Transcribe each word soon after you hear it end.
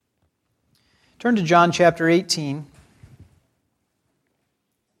Turn to John chapter 18.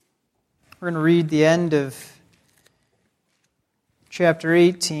 We're going to read the end of chapter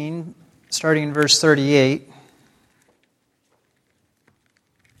 18, starting in verse 38.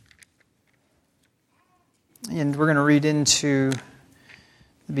 And we're going to read into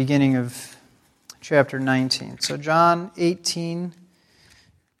the beginning of chapter 19. So John 18,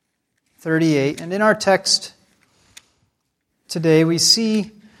 38. And in our text today, we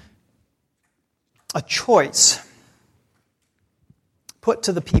see a choice put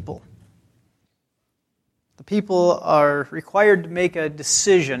to the people. The people are required to make a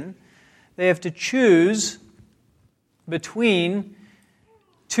decision. They have to choose between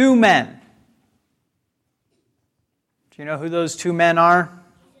two men. Do you know who those two men are?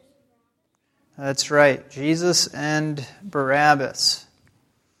 That's right, Jesus and Barabbas.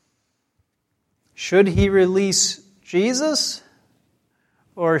 Should he release Jesus,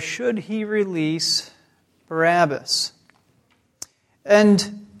 or should he release Barabbas?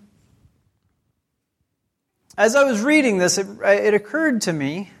 And as I was reading this, it occurred to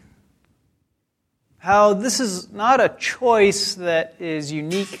me how this is not a choice that is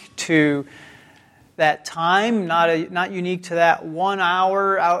unique to that time, not unique to that 1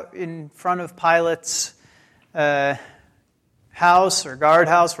 hour out in front of Pilate's house or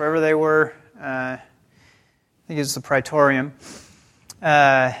guardhouse, wherever they were. I think it's the Praetorium,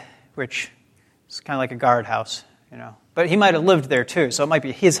 which is kind of like a guardhouse, you know. But he might have lived there too, so it might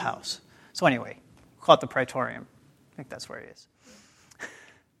be his house. So anyway, call it the Praetorium. I think that's where he is.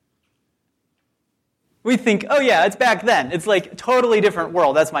 We think, oh yeah, it's back then. It's like a totally different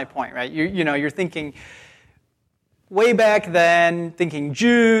world. That's my point, right? You're thinking way back then, thinking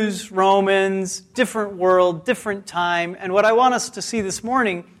Jews, Romans, different world, different time. And what I want us to see this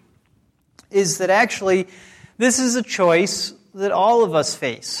morning is that actually this is a choice that all of us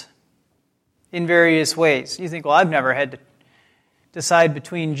face in various ways. You think, well, I've never had to decide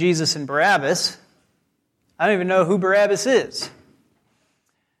between Jesus and Barabbas. I don't even know who Barabbas is.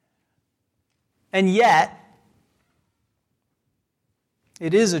 And yet,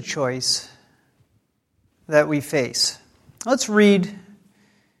 it is a choice that we face. Let's read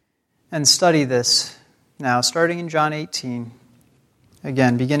and study this now, starting in John 18,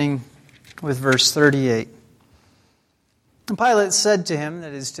 again, beginning with verse 38. And Pilate said to him,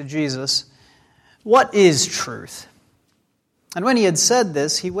 that is to Jesus, "What is truth?" And when he had said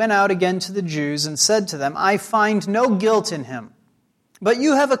this, he went out again to the Jews and said to them, "I find no guilt in him. But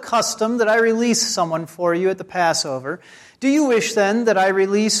you have a custom that I release someone for you at the Passover. Do you wish then that I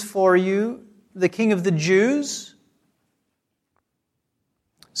release for you the King of the Jews?"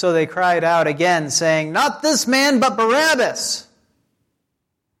 So they cried out again, saying, "Not this man, but Barabbas."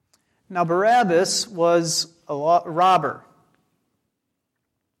 Now Barabbas was a robber.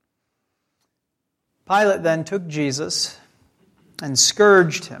 Pilate then took Jesus and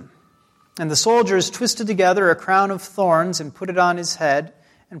scourged him. And the soldiers twisted together a crown of thorns and put it on his head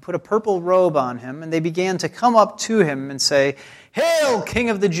and put a purple robe on him. And they began to come up to him and say, "Hail, King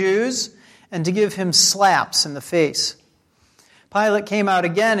of the Jews!" and to give him slaps in the face. Pilate came out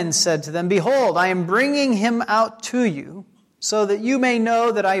again and said to them, "Behold, I am bringing him out to you, so that you may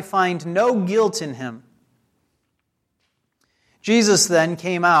know that I find no guilt in him." Jesus then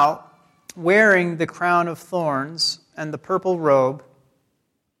came out, wearing the crown of thorns and the purple robe.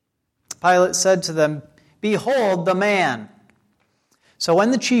 Pilate said to them, "Behold the man." So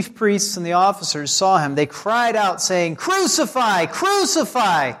when the chief priests and the officers saw him, they cried out, saying, "Crucify!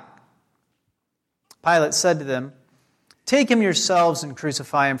 Crucify!" Pilate said to them, "Take him yourselves and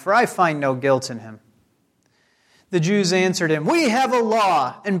crucify him, for I find no guilt in him." The Jews answered him, "We have a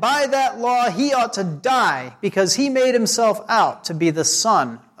law, and by that law he ought to die, because he made himself out to be the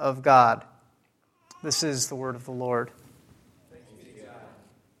Son of God." This is the word of the Lord.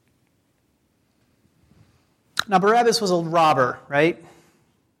 Now, Barabbas was a robber, right? It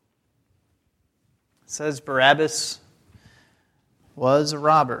says Barabbas was a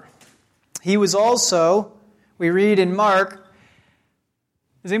robber. He was also, we read in Mark,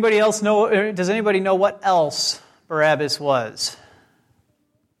 does anybody know what else Barabbas was?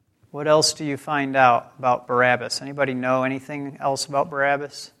 What else do you find out about Barabbas? Anybody know anything else about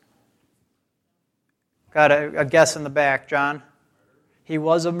Barabbas? Got a guess in the back, John? He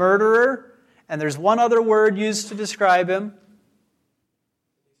was a murderer. And there's one other word used to describe him.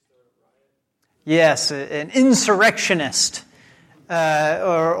 Yes, an insurrectionist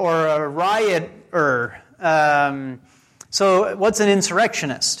or a rioter. So what's an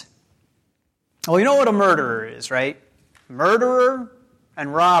insurrectionist? Well, you know what a murderer is, right? Murderer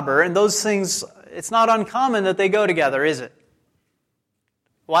and robber, and those things, it's not uncommon that they go together, is it?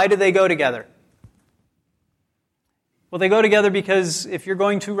 Why do they go together? Well, they go together because if you're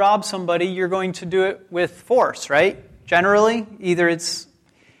going to rob somebody, you're going to do it with force, right? Generally, either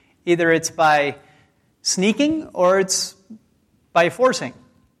it's by sneaking or it's by forcing.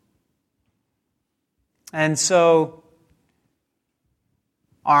 And so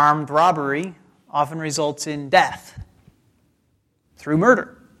armed robbery often results in death through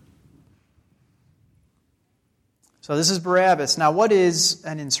murder. So this is Barabbas. Now, what is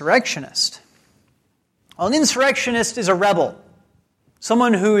an insurrectionist? Well, an insurrectionist is a rebel.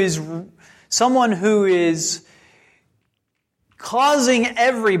 Someone who is causing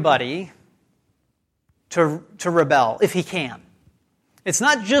everybody to rebel, if he can. It's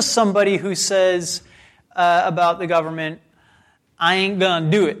not just somebody who says about the government, I ain't gonna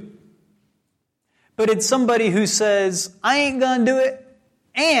do it. But it's somebody who says, I ain't gonna do it,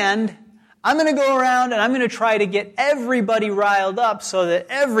 and I'm gonna go around and I'm gonna try to get everybody riled up so that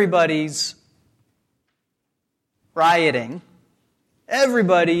everybody's rioting.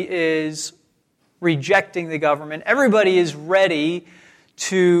 Everybody is rejecting the government. Everybody is ready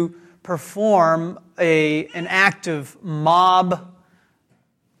to perform an act of mob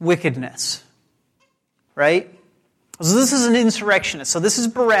wickedness. Right? So this is an insurrectionist. So this is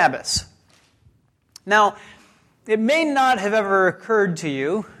Barabbas. Now, it may not have ever occurred to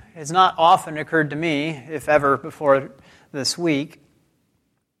you, it's not often occurred to me, if ever before this week,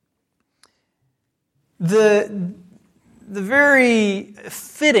 the very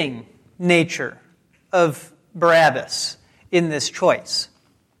fitting nature of Barabbas in this choice.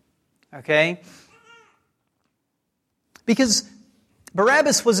 Okay? Because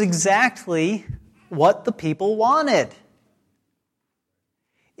Barabbas was exactly what the people wanted.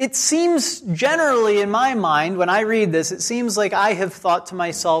 It seems generally in my mind, when I read this, it seems like I have thought to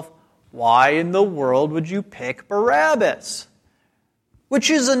myself, why in the world would you pick Barabbas? Which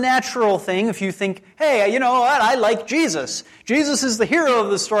is a natural thing if you think, hey, you know what, I like Jesus. Jesus is the hero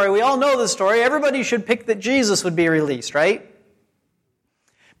of the story. We all know the story. Everybody should pick that Jesus would be released, right?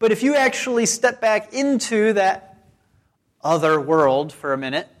 But if you actually step back into that other world for a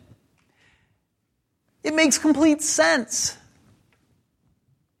minute, it makes complete sense.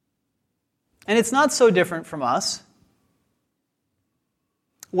 And it's not so different from us.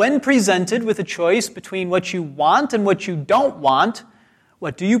 When presented with a choice between what you want and what you don't want,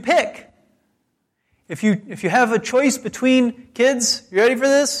 what do you pick? If you have a choice between, kids, you ready for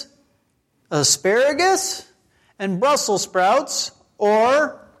this? Asparagus and Brussels sprouts,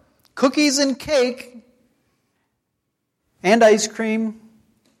 or cookies and cake, and ice cream,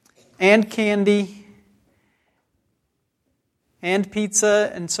 and candy, and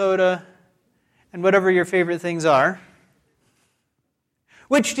pizza and soda, and whatever your favorite things are,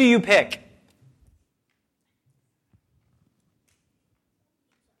 which do you pick?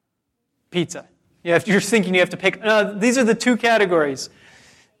 Pizza. You're thinking you have to pick. These are the two categories.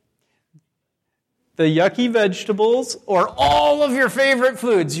 The yucky vegetables or all of your favorite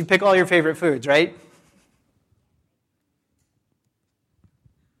foods. You pick all your favorite foods, right?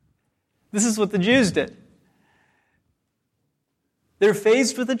 This is what the Jews did. They're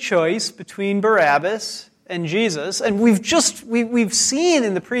faced with a choice between Barabbas and Jesus, and we've seen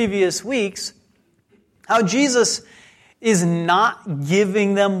in the previous weeks how Jesus is not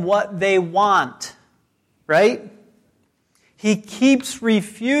giving them what they want, right? He keeps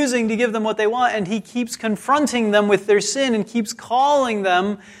refusing to give them what they want, and he keeps confronting them with their sin and keeps calling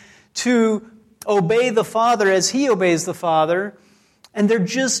them to obey the Father as he obeys the Father, and they're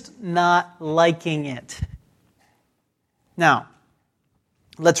just not liking it. Now,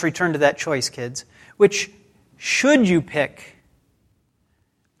 let's return to that choice, kids. Which should you pick?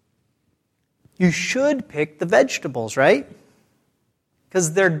 You should pick the vegetables, right?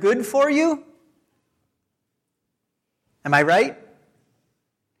 Because they're good for you? Am I right?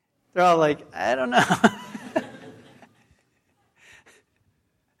 They're all like, I don't know.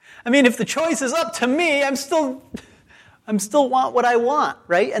 I mean, if the choice is up to me, I'm still want what I want,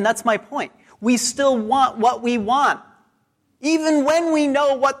 right? And that's my point. We still want what we want. Even when we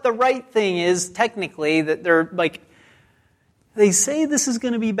know what the right thing is, technically, that they're like, they say this is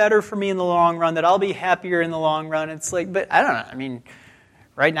going to be better for me in the long run, that I'll be happier in the long run. It's like, but I don't know. I mean,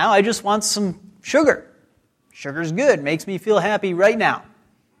 right now I just want some sugar. Sugar's good. Makes me feel happy right now.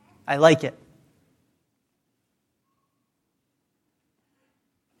 I like it.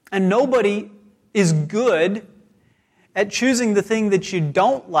 And nobody is good at choosing the thing that you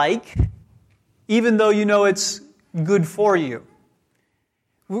don't like, even though you know it's good for you.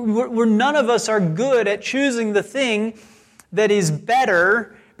 None of us are good at choosing the thing that is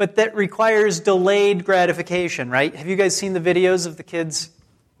better, but that requires delayed gratification, right? Have you guys seen the videos of the kids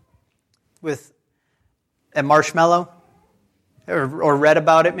with a marshmallow? or read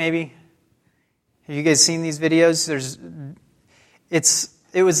about it maybe? Have you guys seen these videos?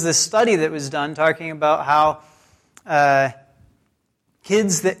 It was this study that was done talking about how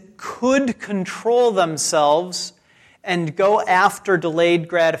kids that could control themselves and go after delayed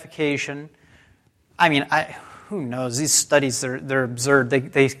gratification. I mean, who knows? These studies, they're absurd.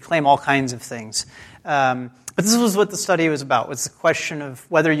 They claim all kinds of things. But this was what the study was about. Was the question of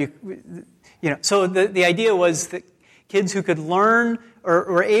whether so the idea was that kids who could learn or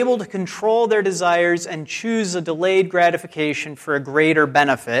were able to control their desires and choose a delayed gratification for a greater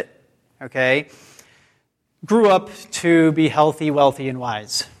benefit, okay, grew up to be healthy, wealthy, and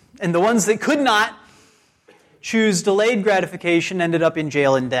wise. And the ones that could not choose delayed gratification ended up in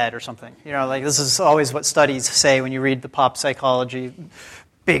jail and dead or something. Like this is always what studies say when you read the pop psychology,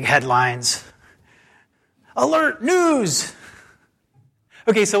 big headlines. Alert news!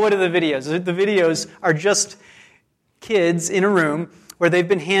 Okay, so what are the videos? The videos are just kids in a room where they've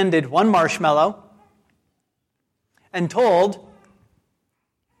been handed one marshmallow and told,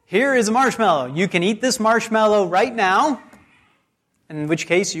 here is a marshmallow. You can eat this marshmallow right now, in which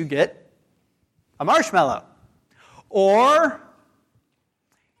case you get a marshmallow. Or,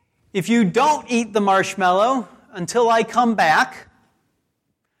 if you don't eat the marshmallow until I come back,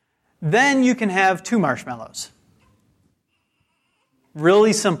 then you can have 2 marshmallows.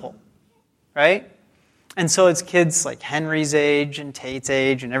 Really simple, right? And so it's kids like Henry's age and Tate's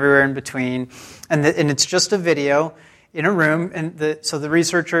age and everywhere in between. And it's just a video in a room. And so the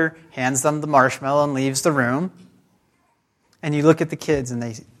researcher hands them the marshmallow and leaves the room. And you look at the kids and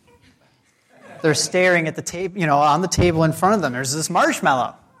they're staring at the table, on the table in front of them. There's this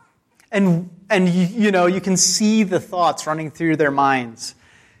marshmallow. And you can see the thoughts running through their minds.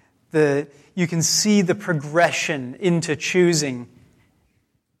 You can see the progression into choosing.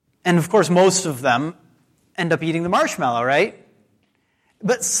 And of course, most of them end up eating the marshmallow, right?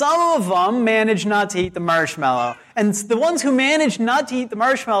 But some of them manage not to eat the marshmallow. And the ones who manage not to eat the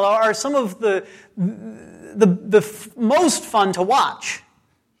marshmallow are some of the most fun to watch.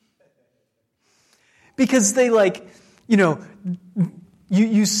 Because they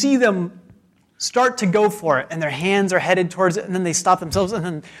you see them start to go for it, and their hands are headed towards it, and then they stop themselves, and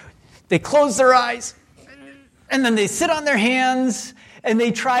then they close their eyes, and then they sit on their hands, and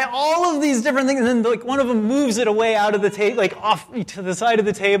they try all of these different things, and then one of them moves it away out of the table, off to the side of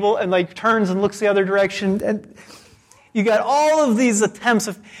the table, and turns and looks the other direction, and you got all of these attempts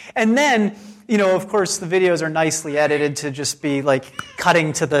and then, of course, the videos are nicely edited to just be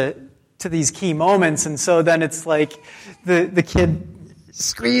cutting to these key moments, and so then it's the kid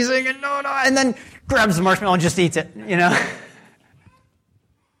squeezing and then grabs the marshmallow and just eats it,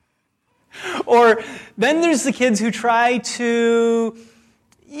 Or then there's the kids who try to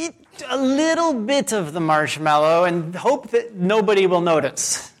eat a little bit of the marshmallow and hope that nobody will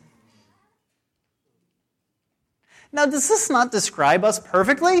notice. Now, does this not describe us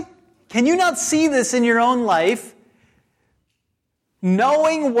perfectly? Can you not see this in your own life?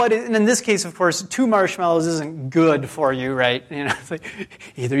 Knowing and in this case, of course, 2 marshmallows isn't good for you, right? It's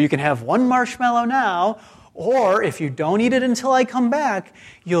either you can have 1 marshmallow now, or if you don't eat it until I come back,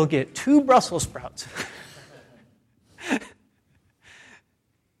 you'll get 2 Brussels sprouts.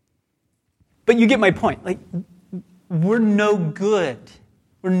 But you get my point. We're no good.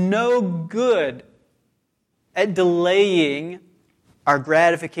 We're no good at delaying our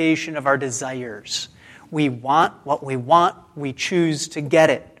gratification of our desires. We want what we want. We choose to get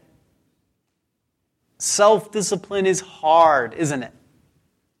it. Self-discipline is hard, isn't it?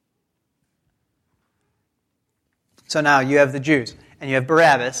 So now you have the Jews, and you have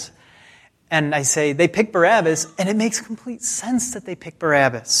Barabbas, and I say they pick Barabbas, and it makes complete sense that they pick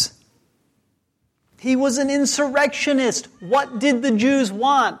Barabbas. He was an insurrectionist. What did the Jews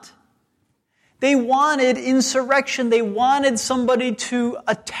want? They wanted insurrection. They wanted somebody to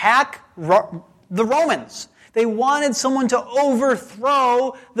attack the Romans. They wanted someone to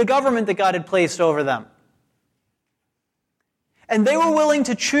overthrow the government that God had placed over them. And they were willing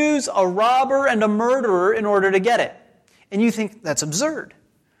to choose a robber and a murderer in order to get it. And you think, that's absurd.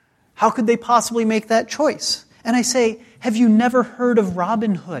 How could they possibly make that choice? And I say, have you never heard of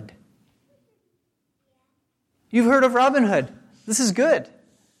Robin Hood? You've heard of Robin Hood. This is good.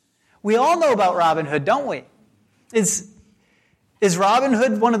 We all know about Robin Hood, don't we? Is Robin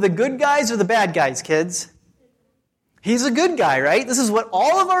Hood one of the good guys or the bad guys, kids? He's a good guy, right? This is what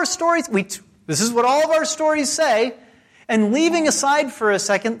all of our stories say. And leaving aside for a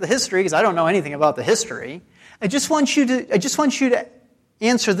second the history, because I don't know anything about the history, I just want you to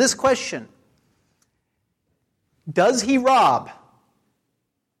answer this question. Does he rob?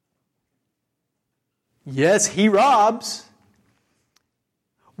 Yes, he robs.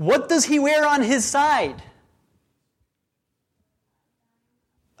 What does he wear on his side?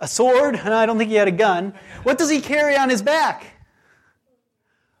 A sword? No, I don't think he had a gun. What does he carry on his back?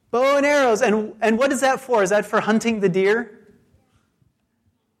 Bow and arrows. And what is that for? Is that for hunting the deer?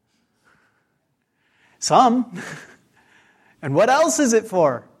 Some. And what else is it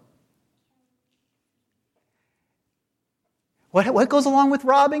for? What goes along with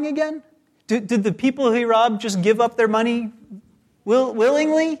robbing again? Did the people he robbed just give up their money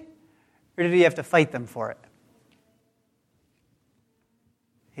willingly? Or did he have to fight them for it?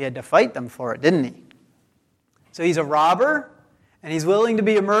 He had to fight them for it, didn't he? So he's a robber, and he's willing to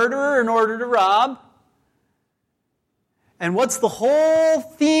be a murderer in order to rob. And what's the whole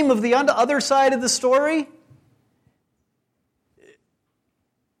theme of the other side of the story?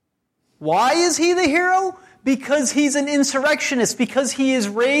 Why is he the hero? Because he's an insurrectionist, because he is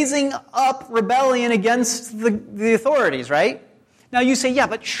raising up rebellion against the authorities, right? Now you say, yeah,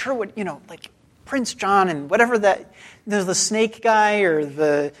 but sure, like Prince John and whatever that, there's the snake guy or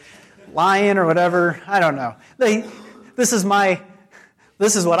the lion or whatever, I don't know. This is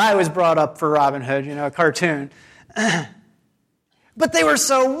what I was brought up for Robin Hood, a cartoon. But they were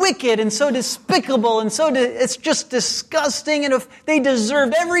so wicked and so despicable and it's just disgusting, and if they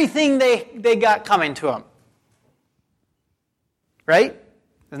deserved everything they got coming to them. Right?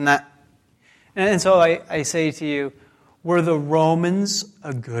 Isn't that? And so I say to you, were the Romans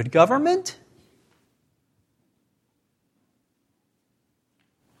a good government?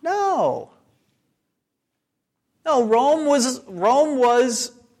 No. No, Rome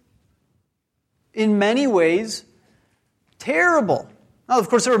was in many ways terrible. Now, of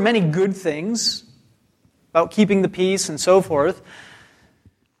course, there were many good things about keeping the peace and so forth.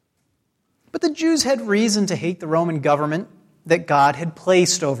 But the Jews had reason to hate the Roman government that God had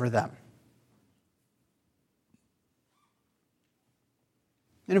placed over them.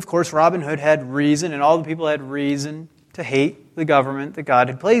 And of course, Robin Hood had reason, and all the people had reason to hate the government that God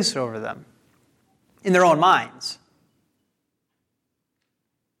had placed over them in their own minds.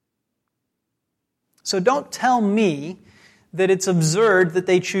 So don't tell me that it's absurd that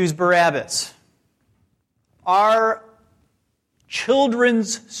they choose Barabbas. Our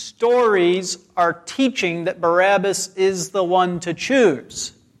children's stories are teaching that Barabbas is the one to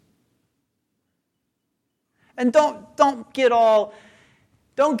choose. And don't get all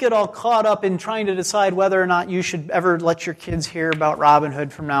caught up in trying to decide whether or not you should ever let your kids hear about Robin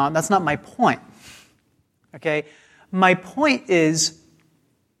Hood from now on. That's not my point. Okay? My point is,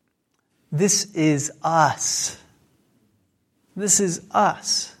 this is us. This is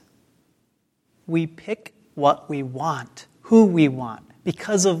us. We pick what we want, who we want,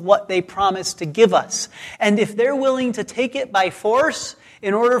 because of what they promise to give us. And if they're willing to take it by force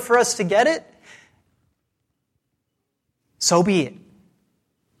in order for us to get it, so be it.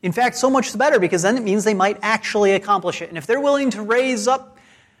 In fact, so much the better, because then it means they might actually accomplish it. And if they're willing to raise up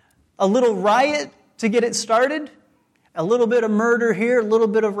a little riot to get it started, a little bit of murder here, a little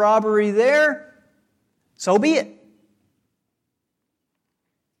bit of robbery there, so be it.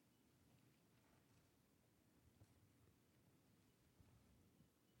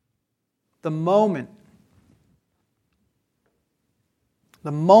 The moment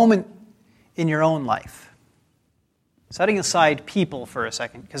in your own life, setting aside people for a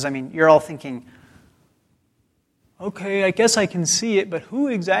second, because you're all thinking, okay, I guess I can see it, but who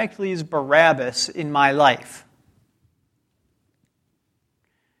exactly is Barabbas in my life?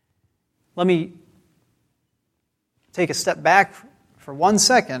 Let me take a step back for 1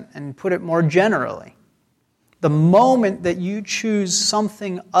 second and put it more generally. The moment that you choose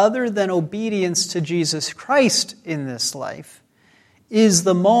something other than obedience to Jesus Christ in this life is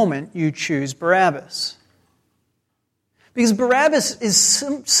the moment you choose Barabbas. Because Barabbas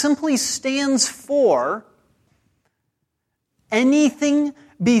simply stands for anything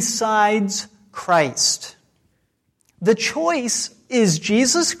besides Christ. The choice is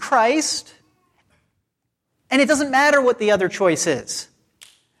Jesus Christ, and it doesn't matter what the other choice is.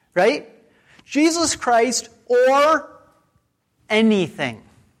 Right? Jesus Christ or anything.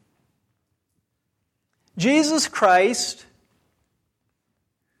 Jesus Christ,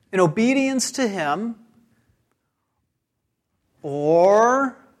 in obedience to Him,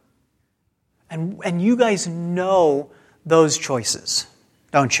 and you guys know those choices,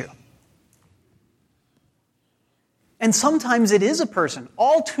 don't you? And sometimes it is a person.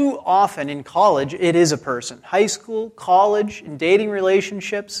 All too often in college, it is a person. High school, college, in dating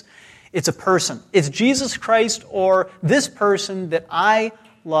relationships, it's a person. It's Jesus Christ or this person that I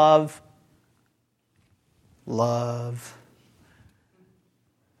love.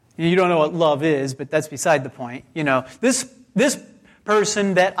 You don't know what love is, but that's beside the point. This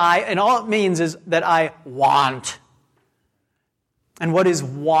person that and all it means is that I want. And what is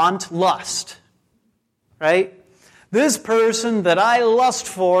want? Lust. Right? This person that I lust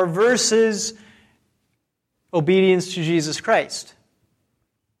for versus obedience to Jesus Christ.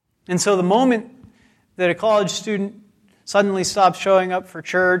 And so the moment that a college student suddenly stops showing up for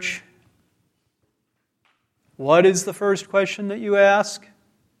church, what is the first question that you ask?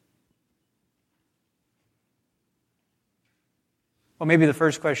 Well, maybe the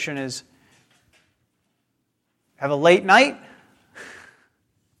first question is, have a late night?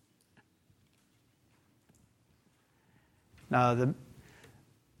 No,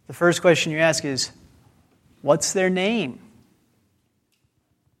 the first question you ask is, what's their name?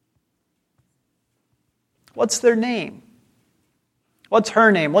 What's their name? What's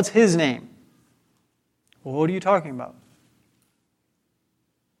her name? What's his name? Well, what are you talking about?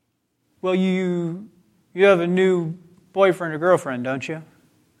 Well, you have a new boyfriend or girlfriend, don't you?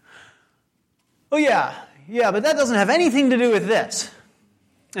 Oh, yeah, but that doesn't have anything to do with this.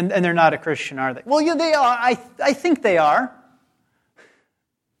 And they're not a Christian, are they? Well, yeah, they are. I think they are.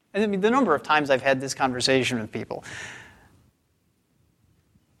 And I mean, the number of times I've had this conversation with people.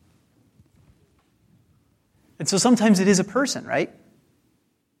 And so sometimes it is a person, right?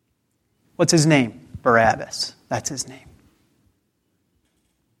 What's his name? Barabbas. That's his name.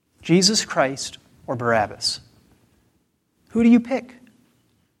 Jesus Christ or Barabbas? Who do you pick?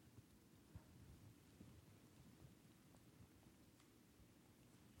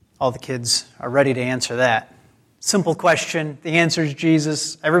 All the kids are ready to answer that. Simple question. The answer is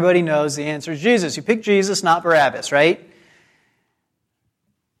Jesus. Everybody knows the answer is Jesus. You pick Jesus, not Barabbas, right?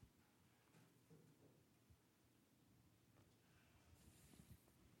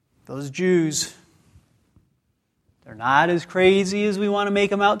 Those Jews, they're not as crazy as we want to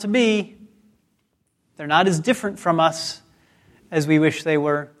make them out to be. They're not as different from us as we wish they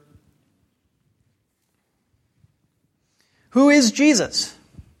were. Who is Jesus?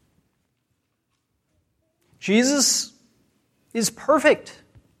 Jesus is perfect.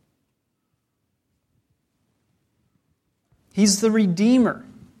 He's the Redeemer.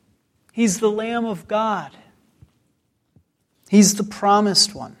 He's the Lamb of God. He's the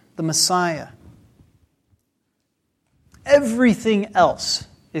promised one, the Messiah. Everything else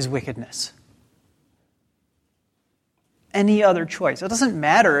is wickedness. Any other choice. It doesn't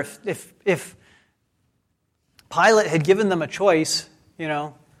matter if Pilate had given them a choice,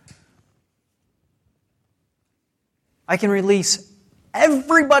 I can release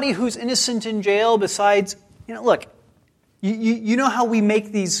everybody who's innocent in jail besides, look, you know how we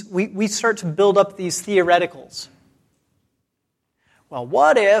make these, we start to build up these theoreticals. Well,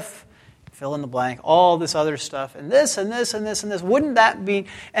 what if, fill in the blank, all this other stuff, and this, and this, and this, and this, wouldn't that be,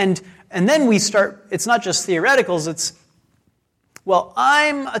 and then we start, it's not just theoreticals, it's, well,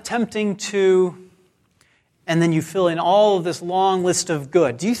 I'm attempting to, and then you fill in all of this long list of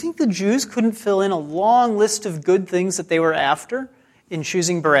good. Do you think the Jews couldn't fill in a long list of good things that they were after in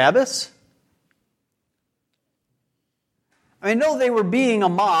choosing Barabbas? I know they were being a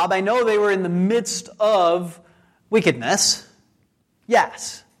mob. I know they were in the midst of wickedness.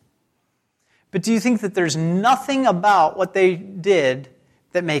 Yes. But do you think that there's nothing about what they did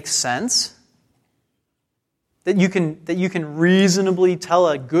that makes sense? That you can reasonably tell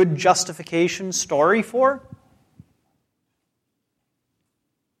a good justification story for?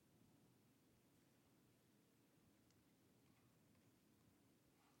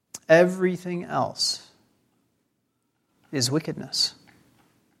 Everything else is wickedness.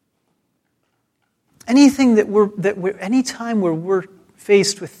 Anything anytime where we're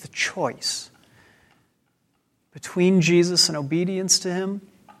faced with the choice between Jesus and obedience to Him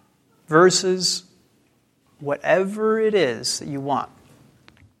versus whatever it is that you want.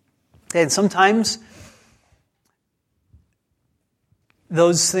 And sometimes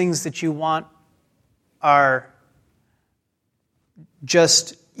those things that you want are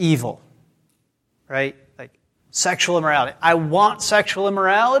just evil, right? Like sexual immorality. I want sexual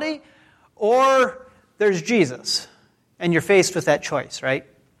immorality, or there's Jesus, and you're faced with that choice, right?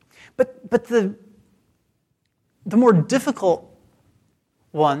 But the more difficult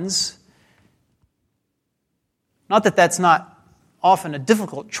ones, not that that's not often a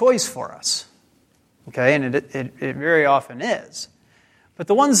difficult choice for us, okay, and it very often is, but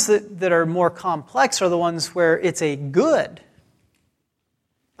the ones that are more complex are the ones where it's a good,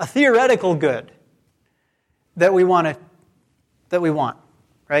 a theoretical good that we want,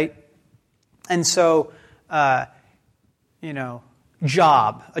 right? And so,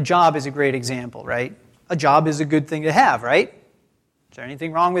 job. A job is a great example, right? A job is a good thing to have, right? Is there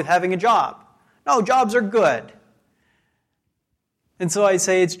anything wrong with having a job? No, jobs are good. And so I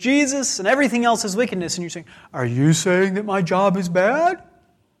say it's Jesus and everything else is wickedness. And you're saying, are you saying that my job is bad?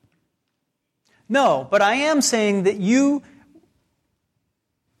 No, but I am saying that you,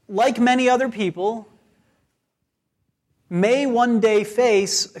 like many other people, may one day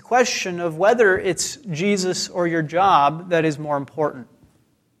face a question of whether it's Jesus or your job that is more important.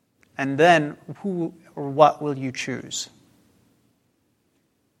 And then who or what will you choose?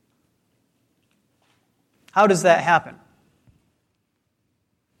 How does that happen?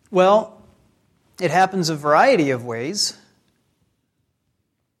 Well, it happens a variety of ways.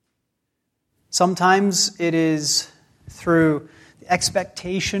 Sometimes it is through the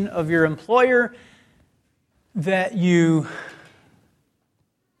expectation of your employer that you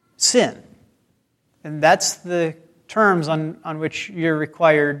sin. And that's the terms on which you're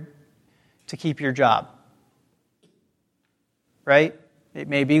required to keep your job. Right? It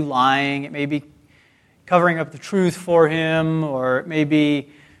may be lying, it may be covering up the truth for him, or it may be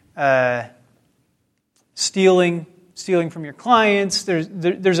stealing from your clients.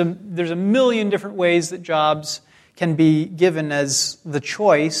 There's a million different ways that jobs can be given as the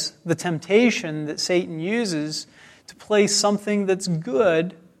choice, the temptation that Satan uses to place something that's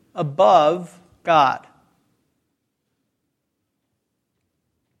good above God.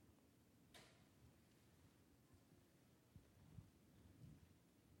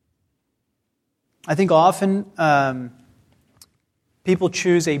 I think often people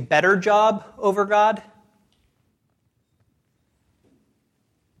choose a better job over God.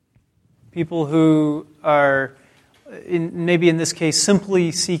 People who are, maybe in this case,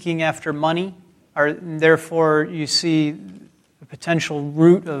 simply seeking after money, therefore you see a potential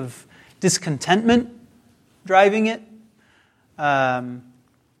root of discontentment driving it,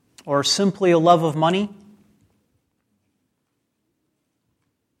 or simply a love of money.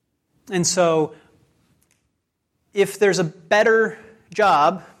 And so, if there's a better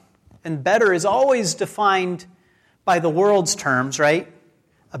job, and better is always defined by the world's terms, right?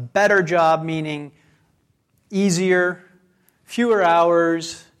 A better job meaning easier, fewer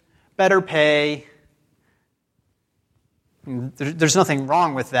hours, better pay. There's nothing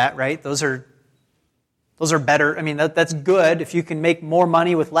wrong with that, right? Those are better. I mean, that's good. If you can make more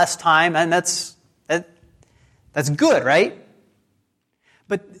money with less time, and that's good, right?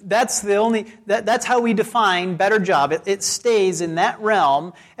 But that's how we define better job. It stays in that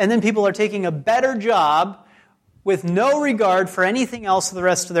realm, and then people are taking a better job with no regard for anything else the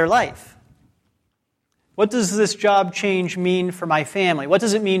rest of their life. What does this job change mean for my family? What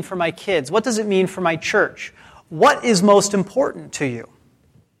does it mean for my kids? What does it mean for my church? What is most important to you?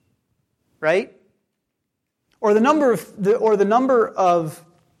 Right? Or the number of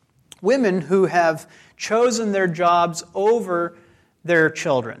women who have chosen their jobs over their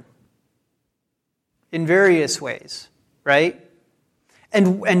children in various ways, right?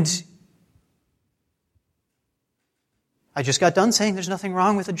 And I just got done saying there's nothing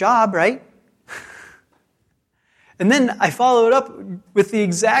wrong with a job, right? And then I followed up with the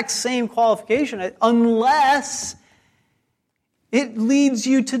exact same qualification, unless it leads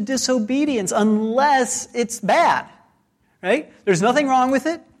you to disobedience, unless it's bad, right? There's nothing wrong with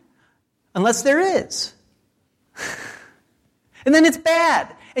it, unless there is. And then it's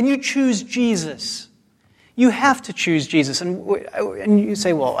bad, and you choose Jesus. You have to choose Jesus. And you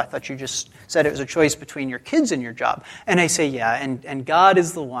say, well, I thought you just said it was a choice between your kids and your job. And I say, yeah, and God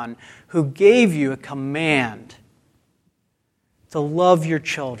is the one who gave you a command to love your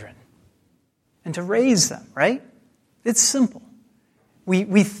children and to raise them, right? It's simple. We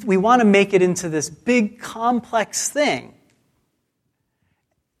want to make it into this big, complex thing.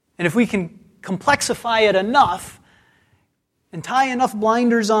 And if we can complexify it enough and tie enough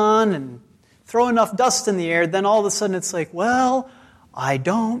blinders on and throw enough dust in the air, then all of a sudden it's like, well, I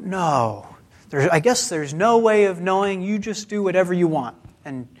don't know. I guess there's no way of knowing. You just do whatever you want.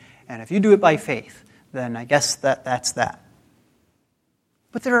 And if you do it by faith, then I guess that's that.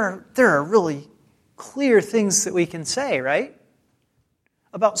 But there are really clear things that we can say, right?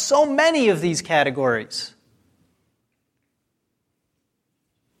 About so many of these categories.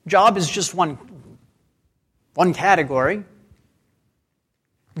 Job is just one category.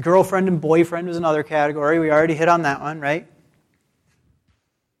 Girlfriend and boyfriend is another category. We already hit on that one, right?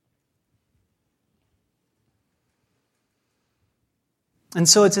 And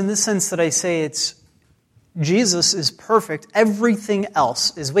so it's in this sense that I say Jesus is perfect. Everything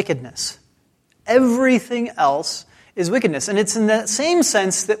else is wickedness. Everything else is wickedness. And it's in that same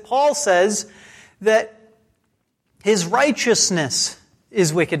sense that Paul says that his righteousness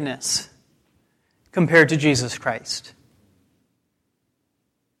is wickedness compared to Jesus Christ.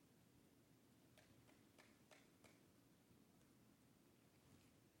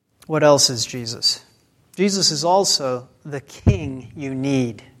 What else is Jesus? Jesus is also the king you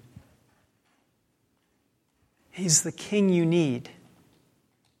need. He's the king you need.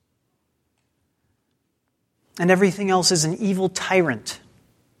 And everything else is an evil tyrant.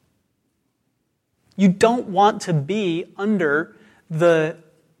 You don't want to be under the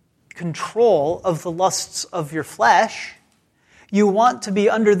control of the lusts of your flesh. You want to be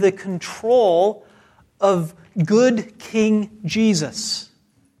under the control of good King Jesus.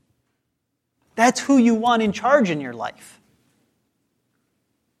 That's who you want in charge in your life.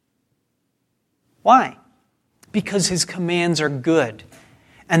 Why? Because his commands are good.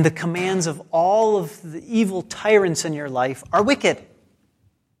 And the commands of all of the evil tyrants in your life are wicked.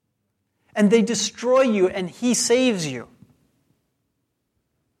 And they destroy you, and he saves you.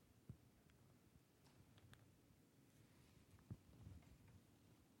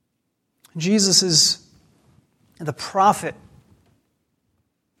 Jesus is the prophet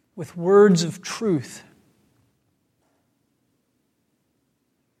with words of truth.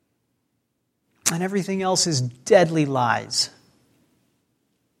 And everything else is deadly lies.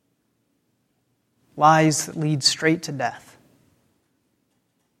 Lies that lead straight to death.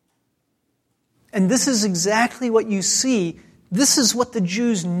 And this is exactly what you see. This is what the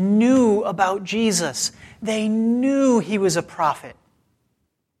Jews knew about Jesus. They knew he was a prophet.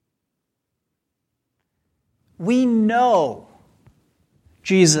 We know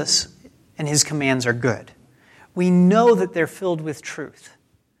Jesus and his commands are good. We know that they're filled with truth.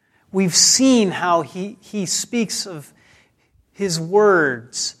 We've seen how he speaks of his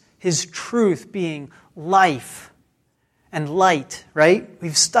words, his truth being life and light, right?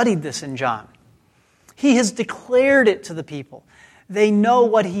 We've studied this in John. He has declared it to the people. They know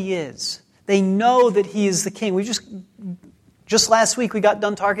what he is. They know that he is the king. We just last week we got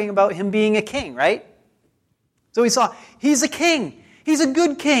done talking about him being a king, right? So we saw he's a king. He's a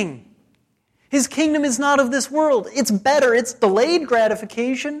good king. His kingdom is not of this world. It's better. It's delayed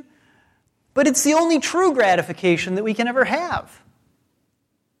gratification, but it's the only true gratification that we can ever have.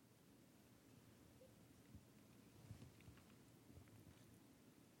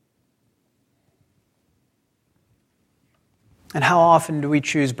 And how often do we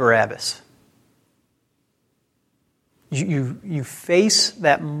choose Barabbas? You face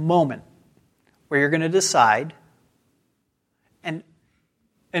that moment where you're going to decide,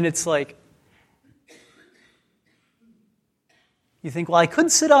 and it's like, you think, well, I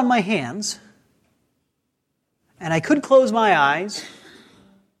could sit on my hands, and I could close my eyes,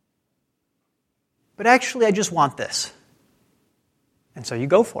 but actually I just want this. And so you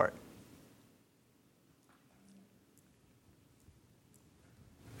go for it.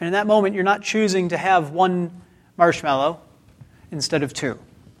 And in that moment, you're not choosing to have one marshmallow instead of two.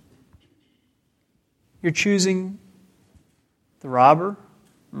 You're choosing the robber,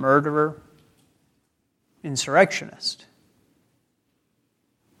 murderer, insurrectionist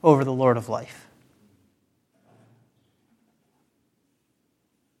over the Lord of life.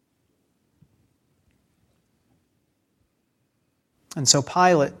 And so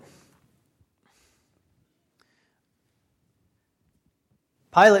Pilate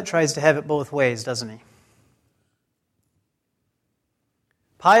tries to have it both ways, doesn't he?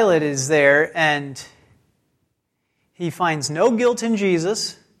 Pilate is there and he finds no guilt in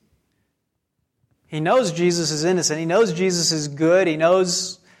Jesus. He knows Jesus is innocent. He knows Jesus is good. He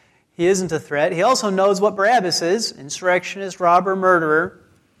knows he isn't a threat. He also knows what Barabbas is, insurrectionist, robber, murderer.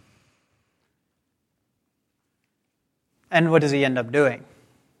 And what does he end up doing?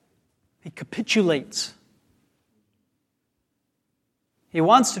 He capitulates. He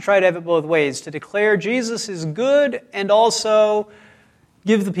wants to try to have it both ways, to declare Jesus is good and also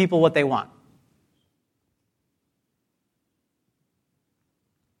give the people what they want.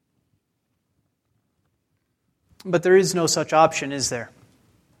 But there is no such option, is there?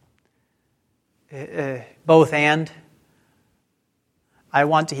 Both and. I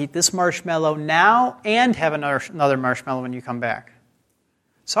want to eat this marshmallow now and have another marshmallow when you come back.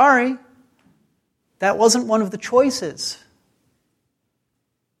 Sorry, that wasn't one of the choices.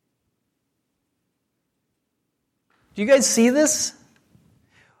 Do you guys see this?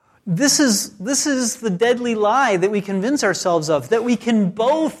 This is the deadly lie that we convince ourselves of, that we can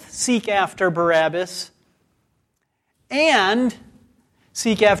both seek after Barabbas and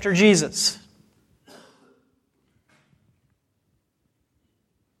seek after Jesus.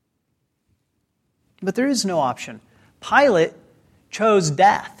 But there is no option. Pilate chose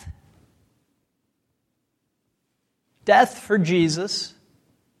death. Death for Jesus,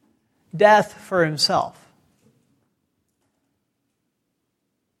 death for himself.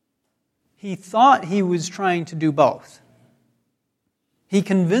 He thought he was trying to do both. He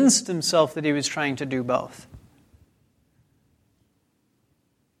convinced himself that he was trying to do both.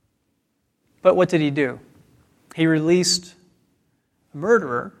 But what did he do? He released a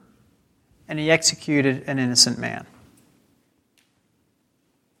murderer and he executed an innocent man.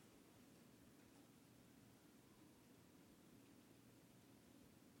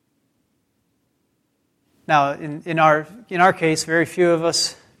 Now, in our case, very few of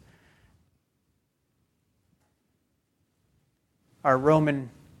us are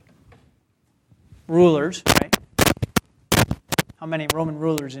Roman rulers, right? How many Roman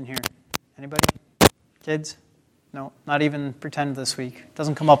rulers in here? Anybody? Kids? No, not even pretend this week.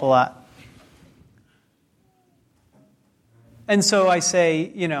 Doesn't come up a lot. And so I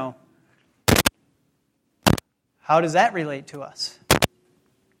say, how does that relate to us?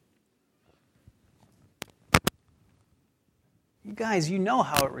 You guys, you know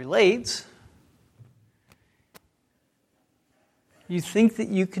how it relates. You think that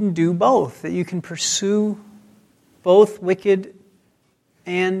you can do both, that you can pursue both wicked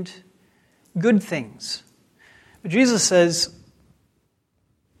and good things. But Jesus says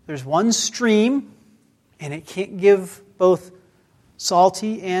there's one stream, and it can't give both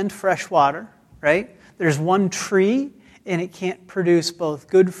salty and fresh water, right? There's one tree, and it can't produce both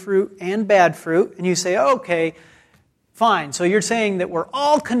good fruit and bad fruit. And you say, okay, fine. So you're saying that we're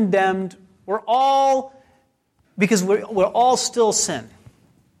all condemned, because we're all still sin.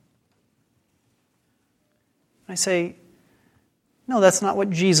 I say, no, that's not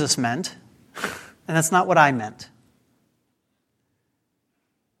what Jesus meant, and that's not what I meant.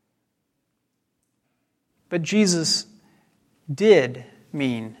 But Jesus did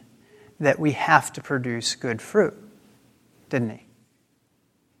mean that we have to produce good fruit, didn't he?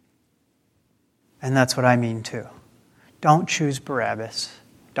 And that's what I mean too. Don't choose Barabbas.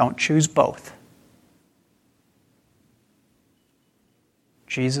 Don't choose both.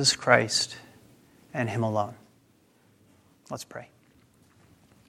 Jesus Christ and Him alone. Let's pray.